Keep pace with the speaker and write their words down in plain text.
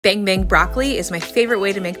Bang Bang broccoli is my favorite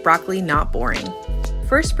way to make broccoli not boring.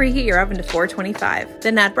 First, preheat your oven to 425.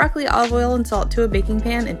 Then add broccoli, olive oil, and salt to a baking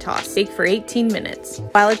pan and toss. Bake for 18 minutes.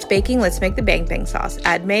 While it's baking, let's make the Bang Bang sauce.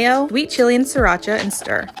 Add mayo, sweet chili, and sriracha and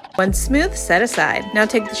stir. Once smooth, set aside. Now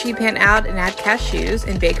take the sheet pan out and add cashews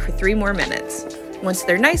and bake for 3 more minutes. Once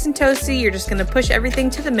they're nice and toasty, you're just gonna push everything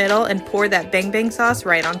to the middle and pour that Bang Bang sauce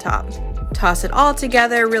right on top. Toss it all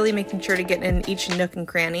together, really making sure to get in each nook and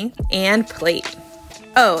cranny, and plate.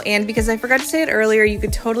 Oh, and because I forgot to say it earlier, you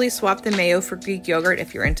could totally swap the mayo for Greek yogurt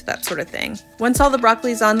if you're into that sort of thing. Once all the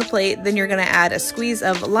broccoli's on the plate, then you're gonna add a squeeze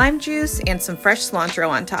of lime juice and some fresh cilantro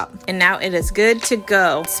on top. And now it is good to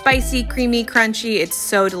go. Spicy, creamy, crunchy, it's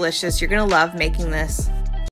so delicious. You're gonna love making this.